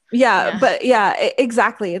Yeah. yeah. But yeah,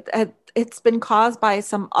 exactly. It's been caused by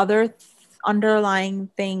some other underlying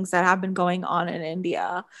things that have been going on in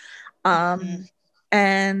India. Mm-hmm. Um,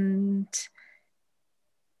 and,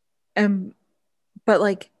 and, but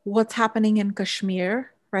like what's happening in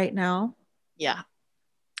Kashmir right now, Yeah.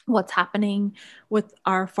 what's happening with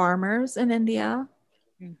our farmers in India,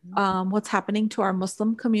 Mm-hmm. what's happening to our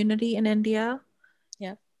Muslim community in India.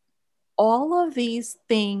 Yeah. All of these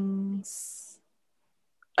things,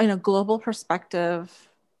 in a global perspective,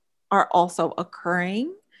 are also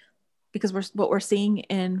occurring because we're what we're seeing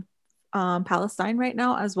in Palestine right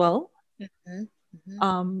now as well. Mm-hmm. Mm-hmm.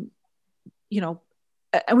 Um, you know,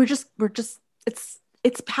 and we're just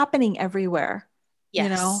it's happening everywhere. You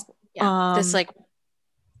know, Yes. Yeah. This, um, like,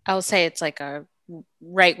 I'll say it's like a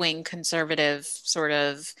right wing conservative sort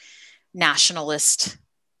of nationalist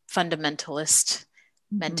fundamentalist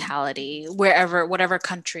mhm. mentality, wherever, whatever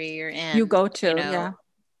country you're You in, go to, yeah,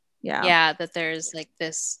 yeah, yeah, that there's like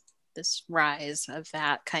this rise of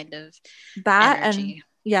that kind of that and energy.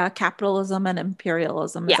 yeah, capitalism and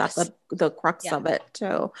imperialism is at Yes. the crux Yeah. of it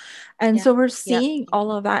too. And Yeah. so we're Yeah. seeing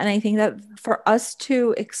all of that. And I think that for us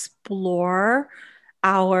to explore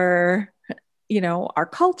our, our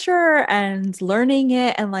culture and learning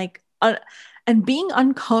it and like, and being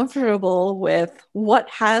uncomfortable with what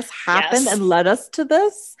has happened Yes. and led us to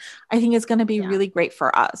this, I think is going to be Yeah. really great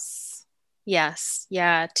for us. Yes.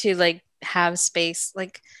 Yeah. To like have space,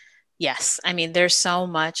 like, yes. I mean, there's so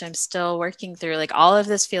much I'm still working through. Like, all of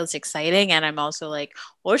this feels exciting. And I'm also like,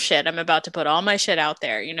 oh shit, I'm about to put all my shit out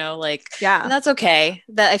there, like, and Yeah. that's okay.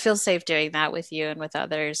 That I feel safe doing that with you and with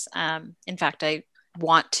others. In fact, I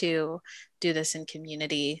want to do this in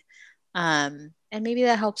community. And maybe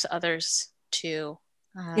that helps others too.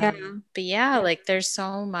 Yeah. But yeah, like there's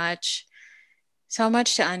so much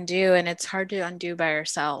to undo, and it's hard to undo by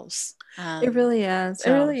ourselves. It really is. It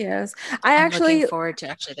So really is. I I'm looking actually, forward to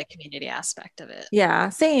actually the community aspect of it. yeah,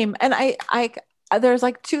 same. And there's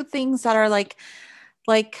like two things that are like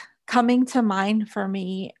coming to mind for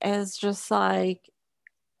me is just like,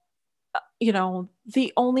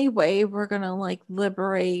 the only way we're gonna like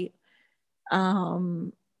liberate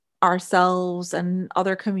um ourselves and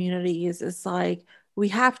other communities is like we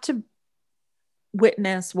have to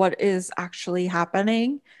witness what is actually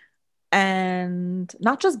happening and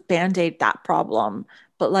not just band-aid that problem,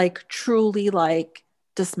 but like truly like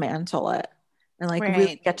dismantle it and like really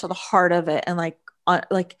Right. get to the heart of it and like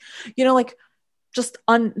like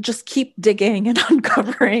just keep digging and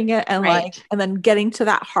uncovering it and like Right. and then getting to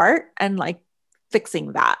that heart and like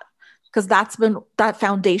fixing that because that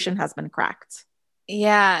foundation has been cracked.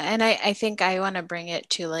 Yeah. And I think I want to bring it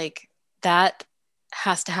to like that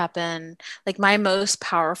has to happen. Like my most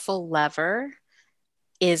powerful lever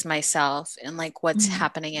is myself and like what's Mhm.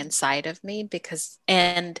 happening inside of me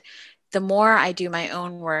and the more I do my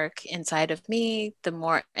own work inside of me, the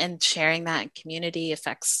more and sharing that in community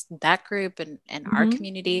affects that group and our Mhm.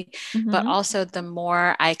 community, but Mhm. also the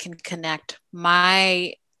more I can connect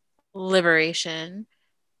my liberation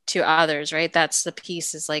to others, right? That's the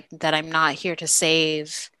piece is like that I'm not here to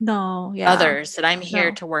save No, yeah. others, that I'm here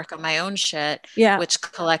No. to work on my own shit, Yeah. which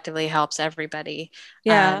collectively helps everybody.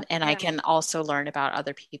 Yeah. And I can also learn about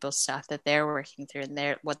other people's stuff that they're working through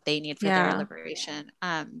and what they need for their Yeah. liberation.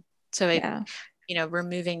 So Yeah.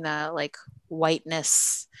 removing the like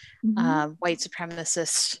whiteness, Mhm. white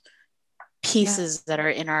supremacist Yeah. pieces that are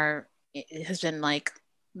in it has been like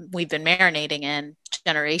we've been marinating in For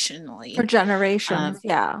generationally. generations,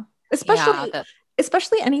 yeah. Yeah, Especially that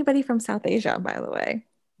especially anybody from South Asia, by the way.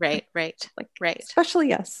 Like right, right, like right.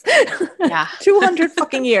 especially us. Yeah, 200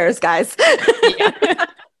 fucking years, guys. yeah,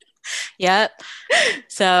 yeah.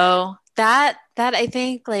 So that I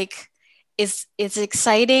think like is it's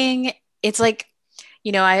exciting. It's like,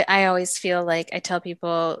 I always feel like I tell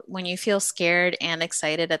people when you feel scared and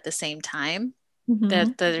excited at the same time, Mhm.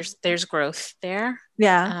 that there's growth there.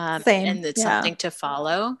 Yeah, same. And it's Yeah. something to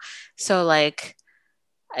follow. So like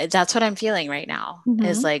that's what I'm feeling right now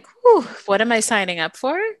is Mhm. like, whew, what am I signing up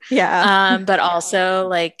for? Yeah. But also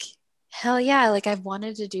like, hell yeah, like I've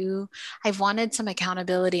wanted some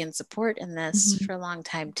accountability and support in this Mhm. for a long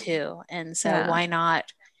time too. And so Yeah. why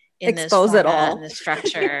not in this Expose it format and all. this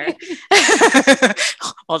structure?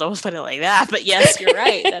 Well, don't put it like that, but yes, you're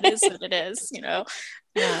right. That is what it is.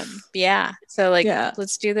 Yeah. So like, Yeah.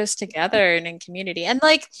 let's do this together and in community. And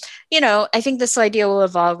like, I think this idea will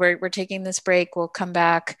evolve. We're taking this break. We'll come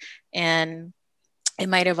back and it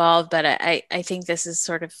might evolve, but I think this is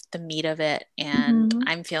sort of the meat of it. And Mhm.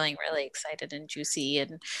 I'm feeling really excited and juicy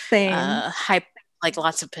and Same. hype, like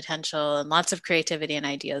lots of potential and lots of creativity and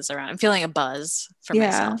ideas around. I'm feeling a buzz for Yeah.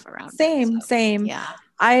 myself around it. So Same, same. yeah.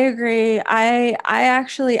 I agree. I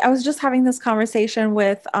actually I was just having this conversation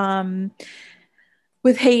with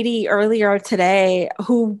Haiti earlier today,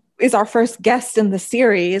 who is our first guest in the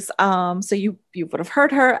series. So you would have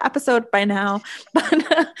heard her episode by now,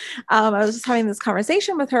 but I was just having this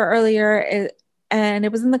conversation with her earlier, and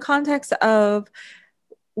it was in the context of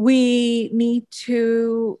we need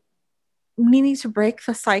to we need to break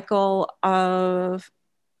the cycle of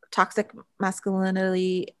toxic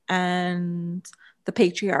masculinity and the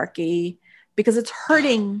patriarchy because it's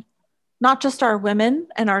hurting not just our women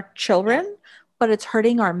and our Yeah. children, but it's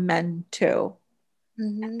hurting our men too.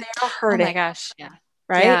 Mm-hmm. They're Oh my hurting, gosh. Yeah.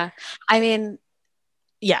 right? Yeah. I mean,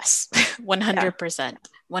 yes, Yeah. 100%.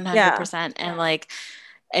 Yeah. 100%. And like,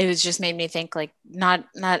 it was just made me think like not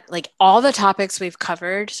like all the topics we've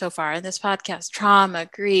covered so far in this podcast, trauma,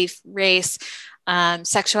 grief, race,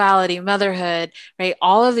 sexuality, motherhood, right?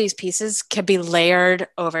 All of these pieces can be layered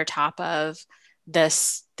over top of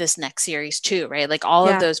this next series too, right? Like all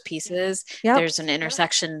of Yeah. those pieces, Yep. there's an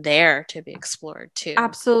intersection there to be explored too.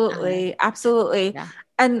 Absolutely. Absolutely. Yeah.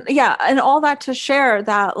 And yeah, and all that to share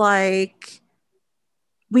that like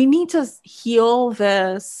we need to heal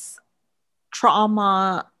this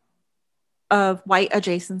trauma of white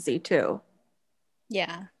adjacency too.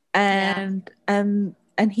 Yeah. Yeah.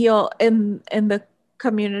 And heal in the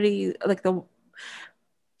community like the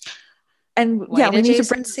and yeah, White we need to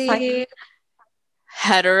break the cycle. adjacency,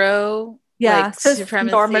 hetero, Yeah, like cis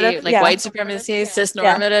supremacy, normative. like Yeah. white supremacy, cis Yeah.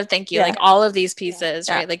 normative. Thank you. Yeah. Like all of these pieces,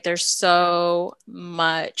 Yeah. right? Like there's so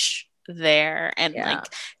much there. And Yeah. like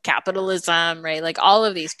capitalism, right? Like all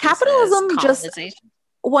of these pieces, Capitalism just colonization.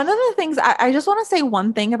 one of the things I just want to say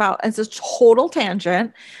one thing about it's a total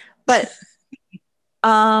tangent, but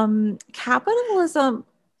capitalism,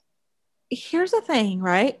 here's the thing,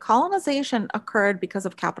 right? Colonization occurred because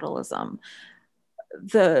of capitalism.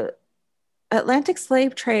 The Atlantic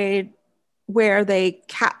slave trade, where they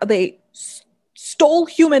stole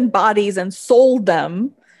human bodies and sold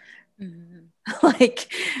them, Mhm.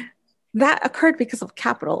 like that occurred because of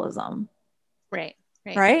capitalism, Right,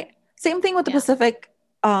 right. right? Same thing with the Yeah. Pacific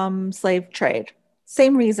slave trade.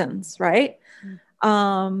 Same reasons, right?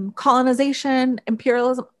 colonization,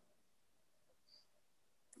 imperialism,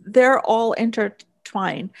 they're all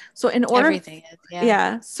intertwined. So in order, Everything is, yeah.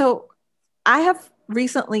 yeah. So I have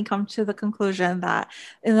recently come to the conclusion that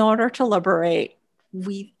in order to liberate,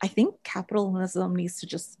 I think capitalism needs to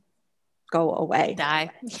just go away. Die.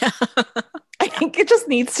 Yeah. I think it just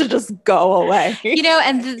needs to just go away.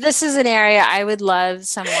 And this is an area I would love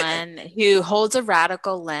someone who holds a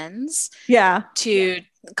radical lens Yeah. to,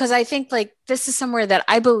 because I think like this is somewhere that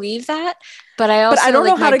I believe that, but I But I also don't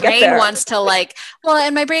know like how my to get brain there. wants to like, well,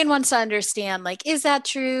 and my brain wants to understand like, is that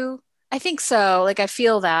true? I think so. Like I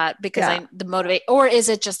feel that because Yeah. I the motivate, or is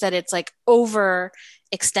it just that it's like over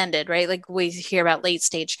extended, right? Like we hear about late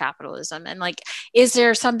stage capitalism and like, is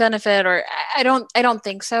there some benefit or I don't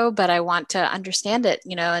think so, but I want to understand it,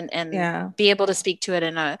 and Yeah. be able to speak to it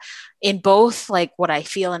in both like what I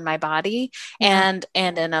feel in my body Yeah. and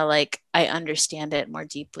in a like I understand it more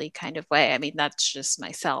deeply kind of way. I mean, that's just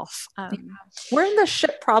myself. Yeah. We're in the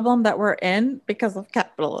shit problem that we're in because of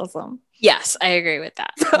capitalism. Yes, I agree with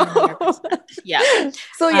that. So, 100%. Yeah.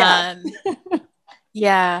 so yeah. Um,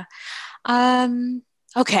 yeah. Um,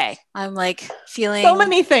 okay. I'm like So feeling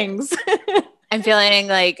many things. I'm feeling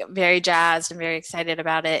like very jazzed and very excited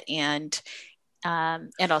about it. And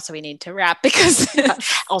also we need to wrap because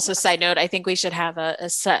Yes. also side note, I think we should have a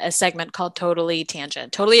segment called totally a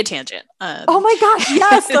tangent. Oh my gosh,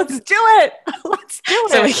 yes, let's do it. Let's do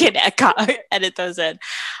So we it. can edit those in.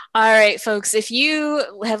 All right, folks, if you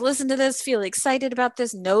have listened to this, feel excited about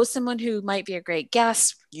this, know someone who might be a great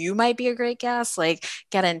guest, you might be a great guest, like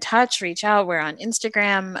get in touch, reach out. We're on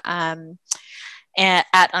Instagram.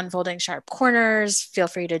 At Unfolding Sharp Corners. Feel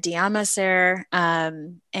free to DM us there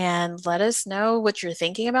and let us know what you're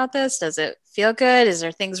thinking about this. Does it feel good? Is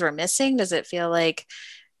there things we're missing? Does it feel like,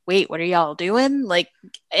 wait, what are y'all doing? Like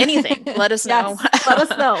anything, let us know. Yes, let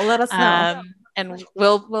us know. Let us know. And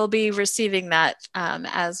we'll be receiving that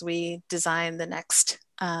as we design the next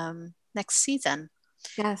season.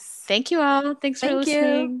 Yes. Thank you all. Thanks for Thank you.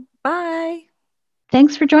 listening. Bye.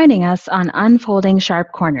 Thanks for joining us on Unfolding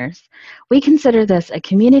Sharp Corners. We consider this a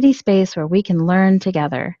community space where we can learn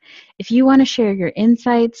together. If you want to share your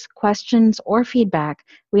insights, questions, or feedback,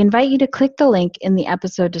 we invite you to click the link in the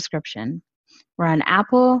episode description. We're on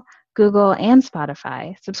Apple, Google, and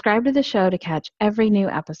Spotify. Subscribe to the show to catch every new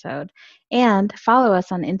episode. And follow us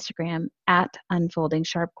on Instagram at Unfolding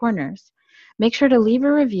Sharp Corners. Make sure to leave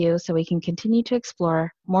a review so we can continue to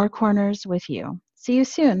explore more corners with you. See you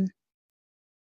soon.